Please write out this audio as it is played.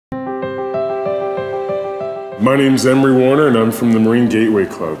My name's Emery Warner and I'm from the Marine Gateway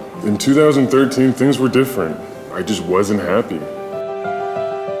Club. In 2013, things were different. I just wasn't happy.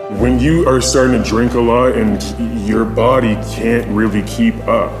 When you are starting to drink a lot and your body can't really keep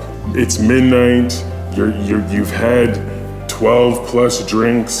up, it's midnight, you've had 12 plus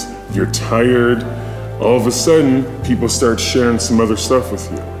drinks, you're tired, all of a sudden, people start sharing some other stuff with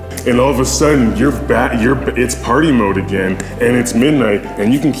you. And all of a sudden, it's party mode again, and it's midnight,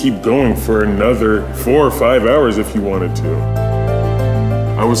 and you can keep going for another 4 or 5 hours if you wanted to.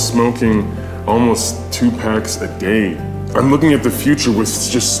 I was smoking almost 2 packs a day. I'm looking at the future with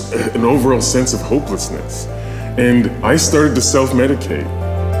just an overall sense of hopelessness. And I started to self-medicate.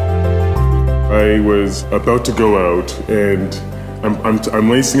 I was about to go out, and I'm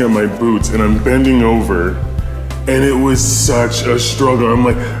lacing up my boots, and I'm bending over, and it was such a struggle. I'm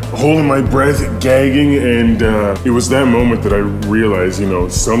like holding my breath, gagging, and it was that moment that I realized,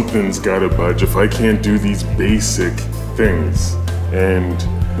 something's gotta budge if I can't do these basic things. And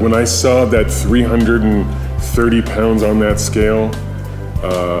when I saw that 330 pounds on that scale,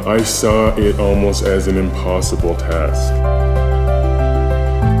 I saw it almost as an impossible task.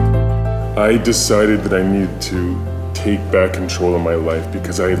 I decided that I needed to take back control of my life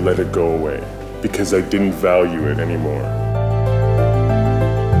because I let it go away, because I didn't value it anymore.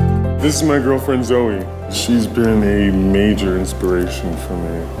 This is my girlfriend Zoe. She's been a major inspiration for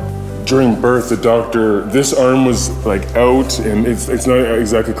me. During birth, the doctor, this arm was like out, and it's not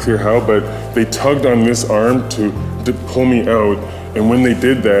exactly clear how, but they tugged on this arm to pull me out, and when they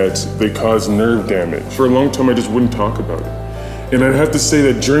did that, they caused nerve damage. For a long time, I just wouldn't talk about it. And I'd have to say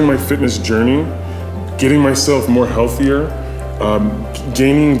that during my fitness journey, getting myself more healthier,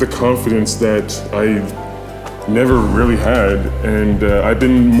 gaining the confidence that I never really had, and I've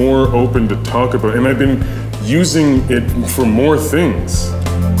been more open to talk about it, and I've been using it for more things.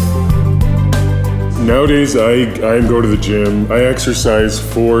 Nowadays, I go to the gym. I exercise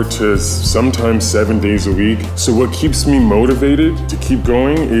 4 to sometimes 7 days a week. So what keeps me motivated to keep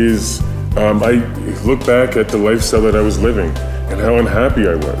going is I look back at the lifestyle that I was living and how unhappy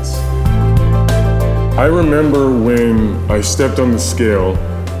I was. I remember when I stepped on the scale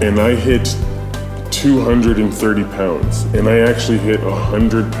and I hit 230 pounds, and I actually hit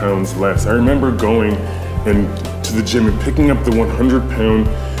 100 pounds less. I remember going to the gym and picking up the 100-pound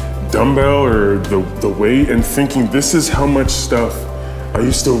dumbbell or the weight and thinking, this is how much stuff I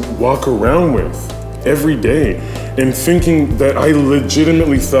used to walk around with every day, and thinking that I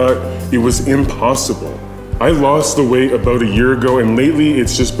legitimately thought it was impossible. I lost the weight about a year ago, and lately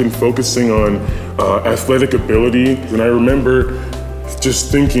it's just been focusing on athletic ability. And I remember just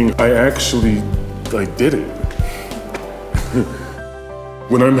thinking, I actually did it.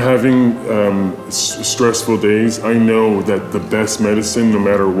 When I'm having stressful days, I know that the best medicine, no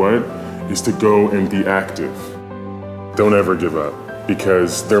matter what, is to go and be active. Don't ever give up,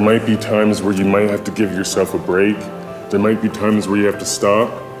 because there might be times where you might have to give yourself a break. There might be times where you have to stop,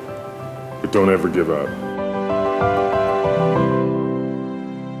 but don't ever give up.